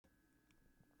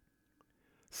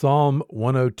Psalm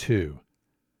 102.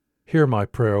 Hear my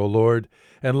prayer, O Lord,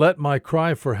 and let my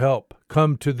cry for help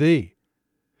come to Thee.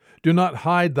 Do not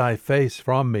hide Thy face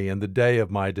from me in the day of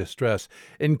my distress.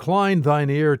 Incline Thine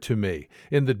ear to me.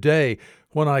 In the day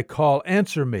when I call,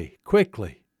 answer me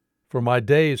quickly. For my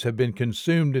days have been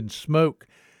consumed in smoke,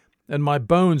 and my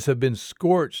bones have been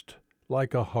scorched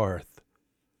like a hearth.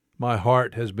 My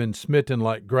heart has been smitten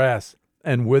like grass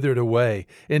and withered away.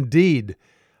 Indeed,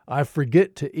 I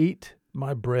forget to eat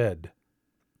my bread.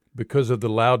 Because of the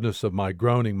loudness of my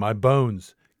groaning, my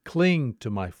bones cling to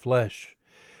my flesh.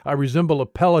 I resemble a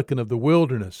pelican of the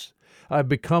wilderness. I have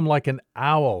become like an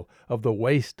owl of the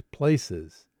waste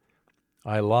places.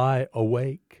 I lie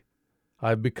awake. I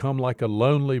have become like a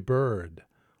lonely bird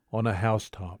on a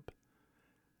housetop.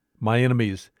 My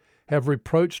enemies have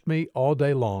reproached me all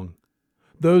day long.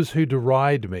 Those who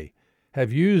deride me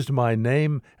have used my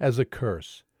name as a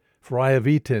curse. For I have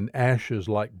eaten ashes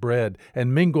like bread,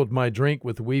 and mingled my drink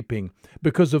with weeping,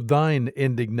 because of Thine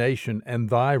indignation and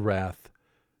Thy wrath.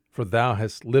 For Thou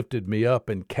hast lifted me up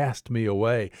and cast me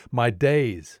away. My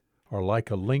days are like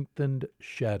a lengthened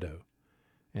shadow,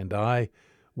 and I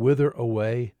wither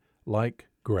away like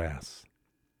grass.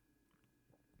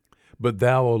 But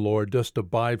Thou, O Lord, dost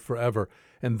abide forever,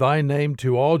 and Thy name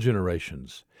to all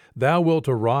generations. Thou wilt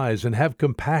arise and have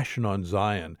compassion on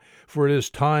Zion, for it is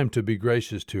time to be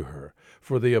gracious to her,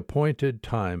 for the appointed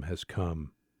time has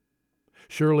come.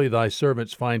 Surely Thy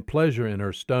servants find pleasure in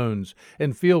her stones,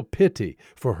 and feel pity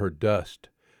for her dust.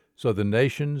 So the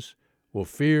nations will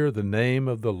fear the name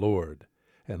of the Lord,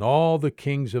 and all the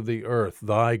kings of the earth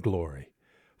Thy glory.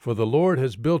 For the Lord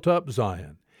has built up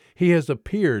Zion. He has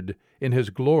appeared in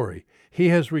His glory. He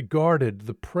has regarded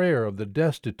the prayer of the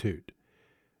destitute,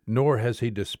 nor has He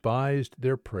despised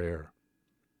their prayer.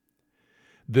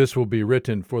 This will be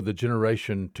written for the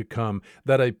generation to come,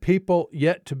 that a people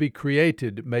yet to be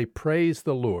created may praise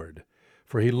the Lord.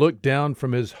 For He looked down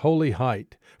from His holy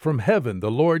height. From heaven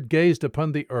the Lord gazed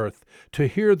upon the earth, to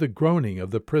hear the groaning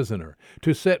of the prisoner,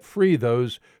 to set free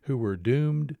those who were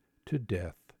doomed to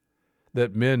death,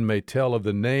 that men may tell of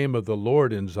the name of the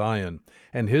Lord in Zion,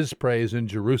 and His praise in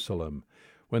Jerusalem,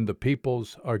 when the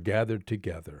peoples are gathered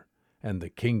together, and the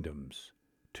kingdoms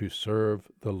to serve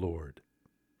the Lord.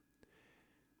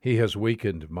 He has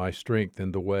weakened my strength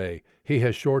in the way. He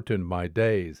has shortened my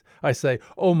days. I say,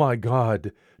 O my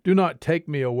God, do not take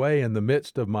me away in the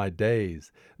midst of my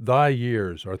days. Thy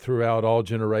years are throughout all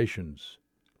generations.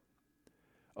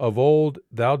 Of old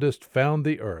Thou didst found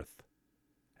the earth,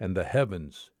 and the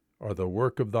heavens are the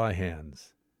work of Thy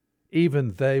hands.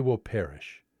 Even they will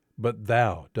perish, but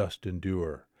Thou dost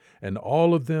endure, and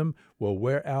all of them will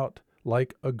wear out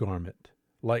like a garment.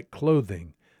 Like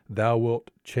clothing Thou wilt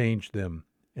change them,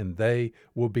 and they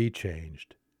will be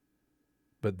changed.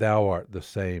 But Thou art the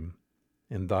same,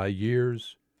 and Thy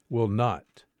years will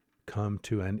not come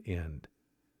to an end.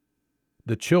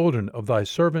 The children of Thy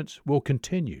servants will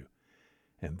continue,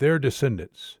 and their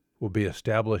descendants will be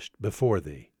established before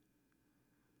Thee.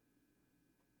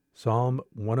 Psalm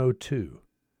 102.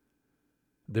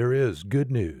 There is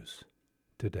good news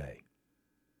today.